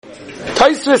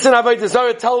Tosfos in Avodah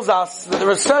Zarah tells us that there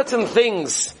are certain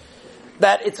things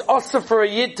that it's also for a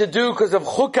yid to do because of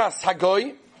Chukkas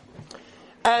HaGoy,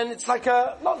 and it's like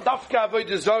not dafka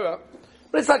Avodah Zarah,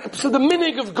 but it's like the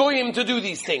minig of goyim to do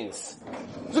these things.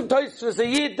 So Tosfos, a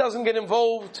yid doesn't get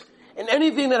involved in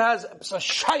anything that has a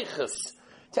shaychus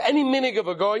to any minig of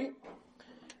a goy,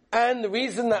 and the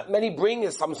reason that many bring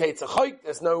is some say it's a chayk.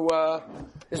 There's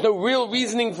no real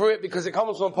reasoning for it because it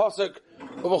comes from a pasuk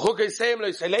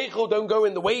of don't go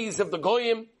in the ways of the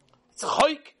goyim. It's a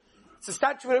chayk. It's a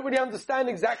statue. We don't really understand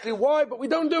exactly why, but we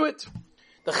don't do it.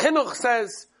 The chinuch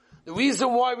says the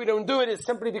reason why we don't do it is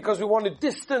simply because we want to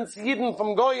distance yidden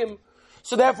from goyim.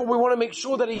 So therefore we want to make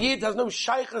sure that a yid has no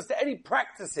shaychus to any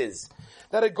practices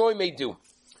that a goy may do.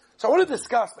 So I want to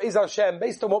discuss, Be'ez Hashem,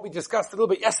 based on what we discussed a little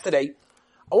bit yesterday,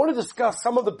 I want to discuss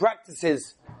some of the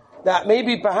practices that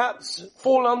maybe perhaps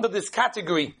fall under this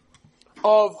category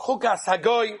of Chukkas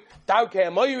HaGoy, Daukei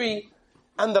Amoiri,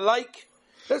 and the like.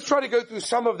 Let's try to go through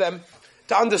some of them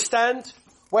to understand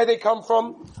where they come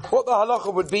from, what the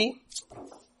halacha would be.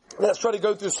 Let's try to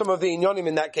go through some of the inyonim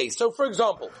in that case. So for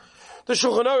example, the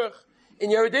Shulchan Aruch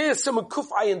in Yeridei Simon Kuf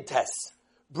Ayin Tes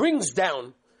brings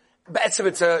down, it's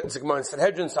a Gemara in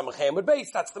Sanhedrin, Samachem with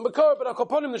base, that's the Makor, but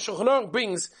upon him the Shulchan Aruch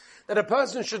brings that a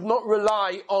person should not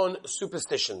rely on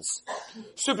superstitions.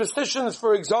 Superstitions,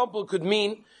 for example, could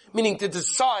meaning to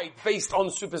decide based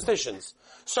on superstitions.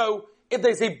 So, if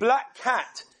there's a black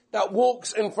cat that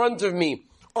walks in front of me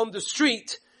on the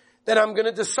street, then I'm going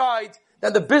to decide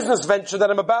that the business venture that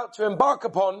I'm about to embark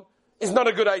upon is not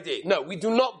a good idea. No, we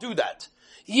do not do that.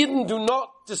 Yidden do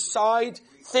not decide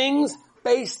things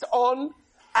based on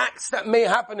acts that may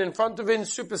happen in front of in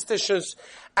superstitious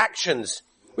actions.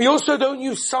 We also don't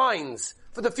use signs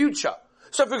for the future.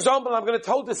 So for example, I'm going to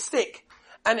hold a stick,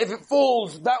 and if it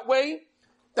falls that way,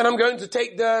 then I'm going to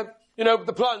take the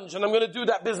plunge, and I'm going to do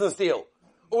that business deal,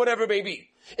 or whatever it may be.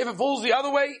 If it falls the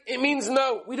other way, it means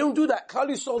no. We don't do that. Klal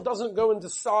Yisrael doesn't go and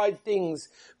decide things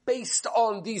based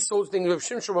on these sorts of things. Rav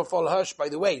Shimshon Raphael Hirsch, by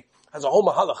the way, has a whole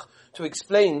mahalach to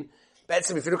explain.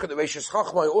 If you look at the Reishis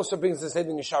Chachma, it also brings the same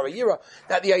thing in Shara Yira,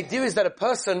 that the idea is that a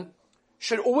person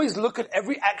should always look at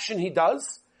every action he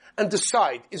does and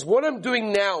decide, is what I'm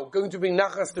doing now going to bring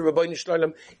nachas to Rabbeinu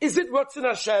Shalom? Is it Ratzon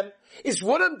Hashem? Is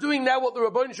what I'm doing now what the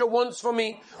Rabbeinu Shalom wants from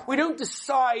me? We don't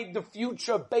decide the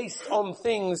future based on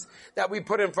things that we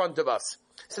put in front of us.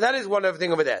 So that is one other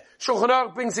thing over there. Shulchan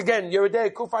Aruch brings again,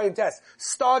 Yeridei Kufayim Test,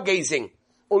 stargazing,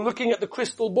 or looking at the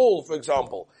crystal ball, for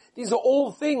example. These are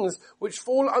all things which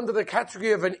fall under the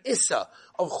category of an issa,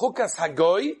 of Chukkas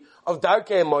HaGoy, of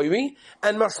Daukei Amoiri,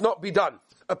 and must not be done.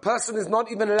 A person is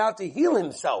not even allowed to heal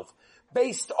himself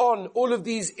based on all of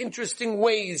these interesting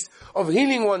ways of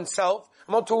healing oneself.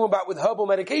 I'm not talking about with herbal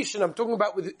medication, I'm talking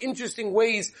about with interesting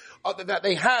ways that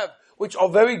they have, which are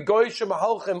very goyish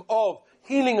mahalchim of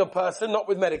healing a person, not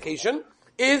with medication,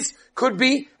 could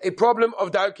be a problem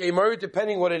of Daukei Amoiri,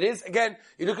 depending what it is. Again,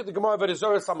 you look at the Gemara Avodah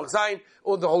Zarah Samach Zayin,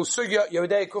 or the whole sugya,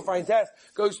 Yeridei Kufayin Test,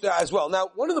 goes to that as well. Now,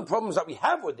 one of the problems that we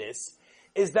have with this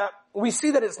is that we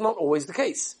see that it's not always the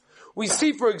case. We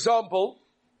see, for example,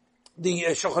 the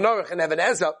Shulchan Aruch and Even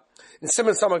Ezer in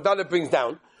Simon Samach Daled brings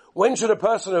down, when should a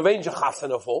person arrange a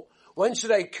chasana for? When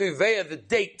should I kuveya the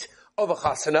date of a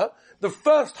chasana? The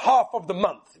first half of the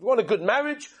month. If you want a good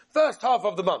marriage, first half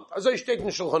of the month. As I stated in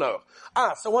Shulchan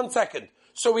Aruch. So 1 second.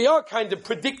 So we are kind of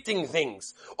predicting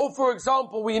things. Or for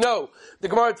example, we know, the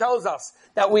Gemara tells us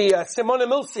that we, Simonim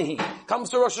Ilsihi, comes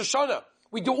to Rosh Hashanah.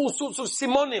 We do all sorts of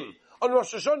Simonim on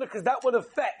Rosh Hashanah because that would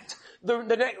affect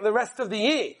the rest of the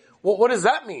year. What does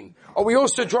that mean? Are we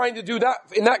also trying to do that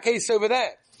in that case over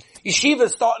there? Yeshiva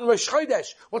starting Rosh Chodesh.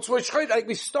 What's Rosh Chodesh? Like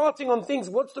we're starting on things.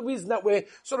 What's the reason that we're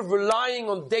sort of relying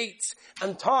on dates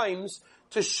and times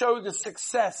to show the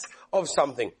success of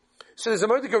something? So there's a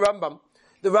Mordechai Rambam.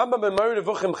 The Rambam in Moreh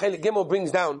Nevuchim Chelik Gimel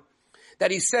brings down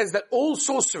that he says that all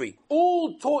sorcery,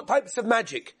 all types of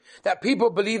magic that people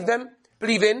believe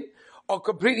in, are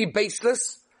completely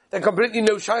baseless. They're completely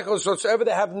no shaykhos whatsoever.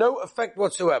 They have no effect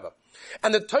whatsoever.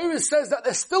 And the Torah says that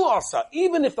they're still asa,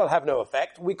 even if they'll have no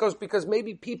effect, because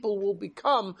maybe people will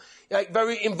become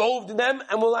very involved in them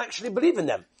and will actually believe in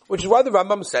them. Which is why the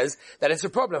Rambam says that it's a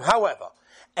problem. However,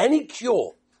 any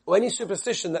cure or any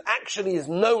superstition that actually is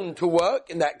known to work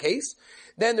in that case,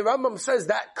 then the Rambam says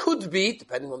that could be,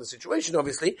 depending on the situation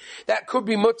obviously, that could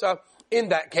be mutter in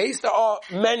that case. There are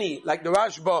many, like the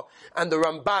Rashba and the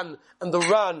Ramban and the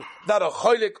Ran, that are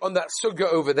cholik on that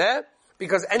sugya over there.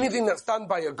 because anything that's done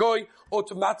by a goy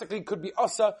automatically could be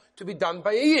asa to be done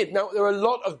by a yid. Now, there are a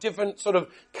lot of different sort of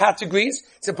categories.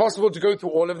 It's impossible to go through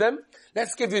all of them.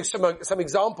 Let's give you some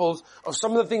examples of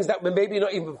some of the things that we're maybe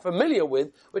not even familiar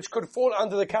with, which could fall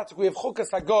under the category of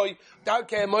Chukkas HaGoy,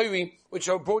 Darkei Moiri, which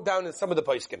are brought down in some of the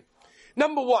poskim.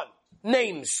 Number one,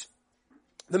 names.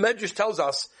 The Medrash tells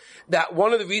us that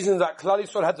one of the reasons that Klal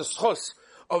Yisrael had the schus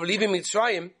of leaving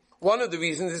Mitzrayim, one of the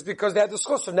reasons is because they had the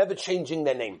schus of never changing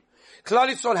their name. Klal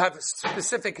Yisrael have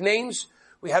specific names,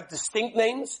 we have distinct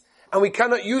names, and we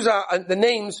cannot use the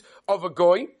names of a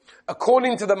goy.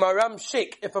 According to the Maram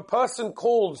Shik, if a person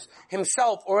calls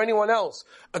himself or anyone else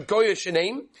a goyish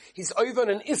name, he's over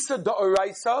an Issa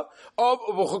Da'oraisa of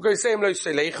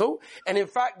and in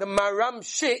fact the Maram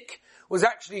Shik was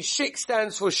actually, Shik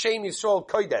stands for Shem Yisrael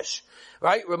Kodesh,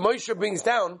 right? Rav Moshe brings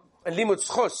down a limud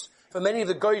schus for many of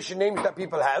the goyish names that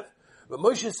people have. Rav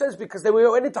Moshe says because they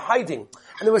went into hiding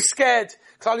and they were scared.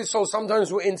 Klal Yisrael sometimes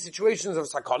were in situations of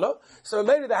sakana, so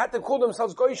maybe they had to call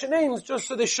themselves goyish names just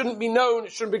so they shouldn't be known,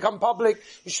 it shouldn't become public,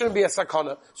 it shouldn't be a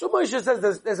sakana. So Moshe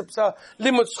says there's a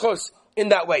limud schus in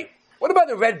that way. What about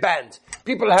the red band?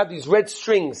 People have these red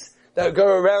strings that go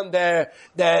around their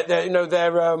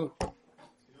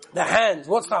hands.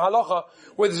 What's the halacha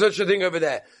with such a thing over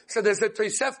there? So there's a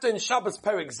Tosefta in Shabbos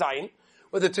Perek Zayin,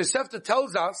 where the Tosefta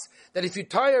tells us that if you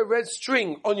tie a red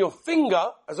string on your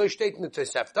finger, as I state in the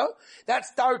Tosefta,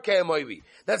 that's Darkei Moiri.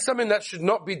 That's something that should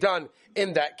not be done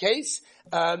in that case.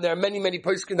 There are many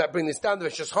poskim that bring this down. The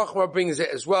Rosh Chachma brings it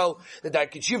as well. The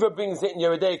Darkei Tshuva brings it in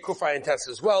Yeridei, Kufay and Tess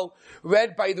as well.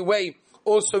 Red, by the way,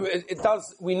 also, it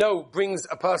does, we know, brings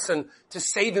a person to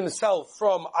save himself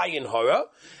from ayin hara.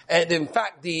 And in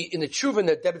fact, in the Tshuva,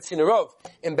 the Debet Sinarov,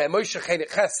 in Bei Moshe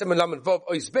Chelik Ches, Simon Lamed Vov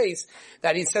Ois Beis,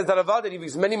 that he says that Avad, he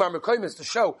gives many Marmakoimis to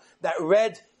show that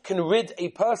red can rid a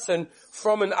person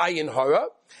from an ayin hara.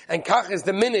 And Kach is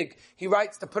the minig, he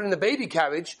writes to put in the baby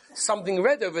carriage, something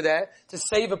red over there, to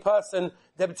save a person.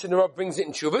 Debet Sinarov brings it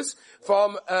in Shuvas,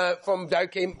 from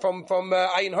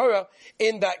ayin hara.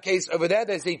 In that case over there,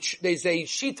 there's a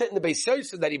shita in the Beis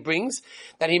Yosef that he brings,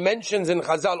 that he mentions in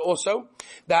Chazal also,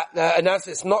 that, and as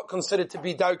it's not considered to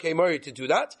be Darkei Moiri to do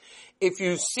that. If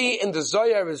you see in the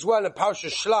Zohar as well, in Parsha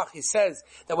Shlach, he says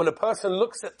that when a person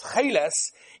looks at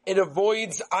Tcheles, it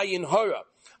avoids ayin hara.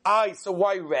 So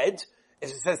why red? It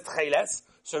says Tcheles.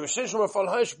 So Rosh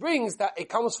Hashanah brings that it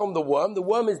comes from the worm. The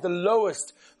worm is the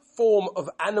lowest form of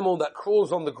animal that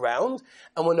crawls on the ground,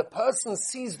 and when a person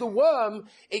sees the worm,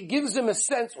 it gives him a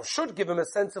sense, or should give him a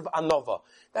sense of anova.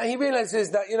 Now he realizes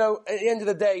that, at the end of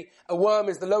the day, a worm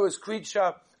is the lowest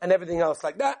creature and everything else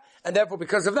like that, and therefore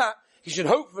because of that, he should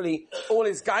hopefully, all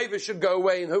his gaiva should go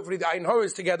away, and hopefully the ayin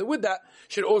horrors together with that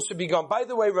should also be gone. By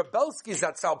the way, Rebelski's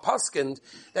at Sal Paskind,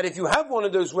 that if you have one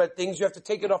of those red things, you have to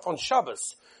take it off on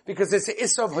Shabbos, because it's an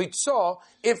issa of hitzah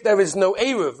if there is no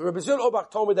eruv. Rabbi Zul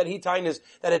Obach told me that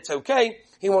that it's okay.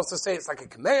 He wants to say it's like a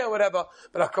kameh or whatever,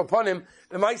 but upon him,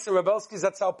 the Meister Rebelski's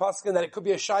at Sal Paskind, that it could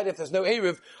be a shayla if there's no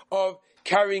eruv of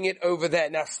carrying it over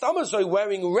there. Now, Stamazoi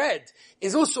wearing red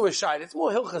is also a shayla. It's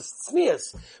more hilchas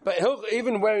tznius, but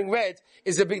even wearing red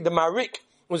is the Marik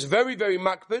was very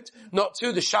makbid not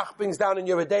to. The Shach brings down in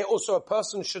Yeridei. Also, a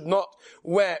person should not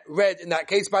wear red in that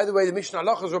case. By the way, the Mishnah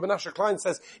Halachos, Rabbi Nasher Klein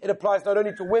says it applies not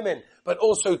only to women, but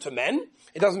also to men.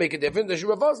 It doesn't make a difference. There's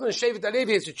Ravazna and Shevet Alevi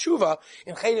is a tshuva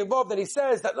in Chelik Vav that he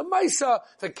says that the Maisa,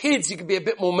 for kids, you can be a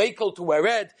bit more makel to wear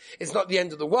red. It's not the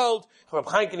end of the world. Rabbi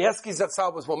Chaim Kanievsky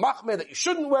Zatzal was more machmir that you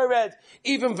shouldn't wear red,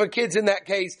 even for kids in that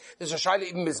case. There's a shayla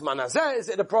even Bizman Hazeh, is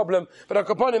it a problem? But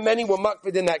upon him, many were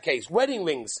makbid in that case. Wedding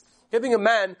rings. Giving a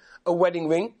man a wedding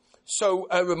ring. So,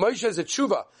 Rav Moshe is a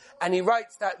tshuva, and he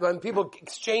writes that when people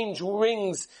exchange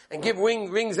rings and give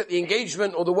rings at the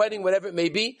engagement or the wedding, whatever it may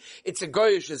be, it's a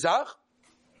goyish zach.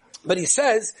 But he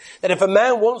says that if a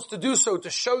man wants to do so to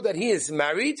show that he is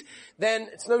married, then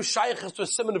it's no shaykhs to a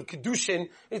simon of kedushin.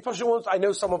 I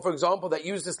know someone, for example, that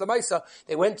used this lamaisa.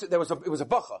 It was a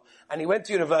bacha, and he went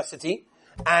to university.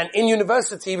 And in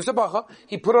university, he was a bacha,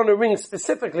 he put on a ring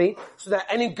specifically so that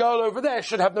any girl over there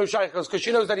should have no shaykhos because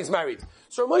she knows that he's married.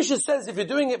 So Moshe says if you're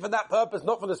doing it for that purpose,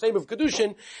 not for the sake of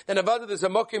kedushin, then avada there's a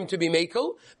mokim to be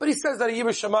makel. But he says that a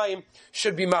Yiras Shamayim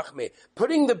should be machmeh.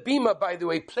 Putting the bima, by the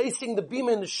way, placing the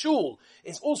bima in the shul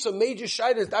is also major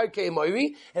shaylas darkei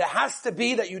moiri. It has to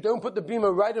be that you don't put the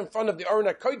bima right in front of the Aron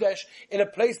HaKodesh in a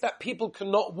place that people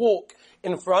cannot walk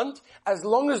in front. As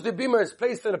long as the bima is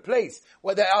placed in a place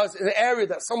where there is an area area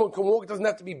that someone can walk. It doesn't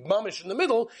have to be mamish in the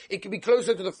middle. It can be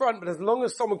closer to the front, but as long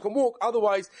as someone can walk,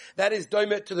 otherwise that is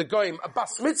doimet to the goyim. A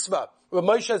bas mitzvah, where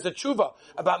Moshe has a tshuva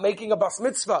about making a bas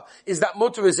mitzvah, is that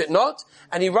mutter, is it not?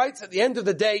 And he writes at the end of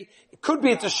the day, it could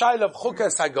be a shaila of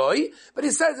Chukkas HaGoy, but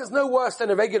he says it's no worse than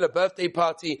a regular birthday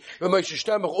party. Moshe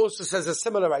Sternbach also says a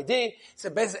similar idea. It's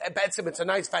a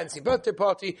nice fancy birthday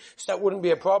party, so that wouldn't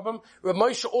be a problem.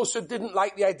 Moshe also didn't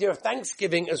like the idea of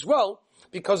Thanksgiving as well,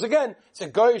 because again, it's a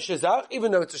goyish shazach,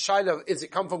 even though it's a shaila, is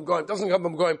it come from goyim, doesn't come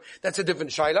from goyim, that's a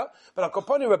different shaila. But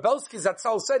Akoponi Rebelsky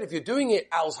Zatzal said, if you're doing it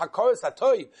als hakoros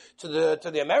hatoy, to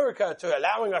the America, to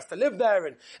allowing us to live there,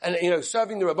 and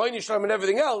serving the Rabbeinu Shalom and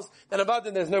everything else, then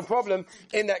Avadan, there's no problem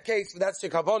in that case, but that's the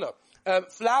kavana.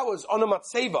 Flowers on a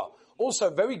matzeva, also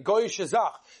very goyish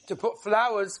shazach, to put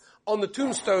flowers on the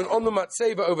tombstone, on the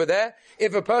matzeva over there.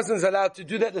 If a person's allowed to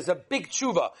do that, there's a big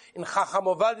tshuva in Chacham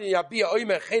Ovadia Yabia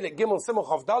Oimer Chelek Gimel Simul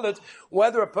Chav Dalet,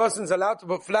 whether a person's allowed to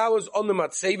put flowers on the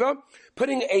matzeva.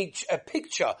 Putting a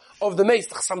picture of the mace,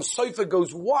 some sofa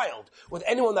goes wild with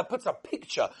anyone that puts a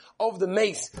picture of the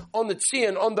mace on the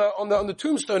tzion, on the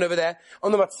tombstone over there,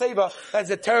 on the matzeva.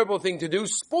 That's a terrible thing to do.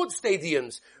 Sports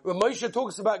stadiums, where Moshe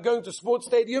talks about going to sports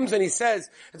stadiums, and he says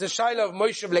it's a shaila of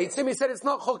Moshe Vleitzim. He said it's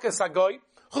not Chukkas HaGoy.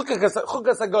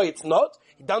 Chukkas HaGoy, it's not.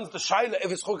 He downs the shaila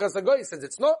if it's Chukkas HaGoy. He says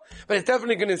it's not, but it's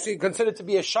definitely going to be considered to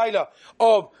be a shaila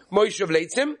of Moshe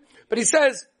Vleitzim. But he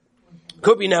says,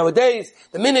 could be nowadays,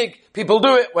 the minig, people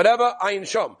do it, whatever, ayin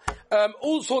shom.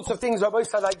 All sorts of things, Rabbi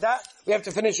say like that. We have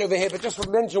to finish over here, but just to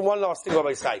mention one last thing,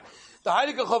 Rabbi say. The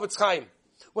Heilige Chofetz Chaim,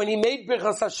 when he made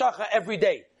Birchas HaShacha every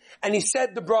day, and he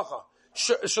said the bracha,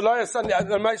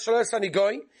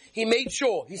 he made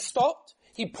sure, he stopped,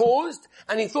 he paused,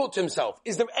 and he thought to himself,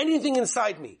 is there anything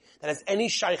inside me that has any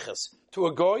shaykhs to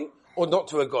a goy or not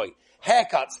to a goy?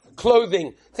 Haircuts,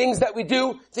 clothing, things that we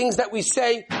do, things that we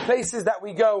say, places that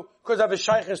we go, because of a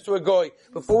shaykhs to a goy.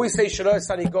 Before we say Shalom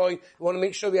Sani Goy, we want to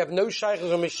make sure we have no shaykhs.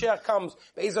 When Mashiach comes,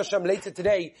 Be'ez Hashem, later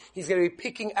today, he's going to be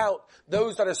picking out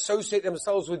those that associate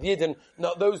themselves with Yidden,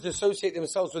 not those that associate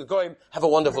themselves with Goyim. Have a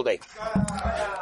wonderful day.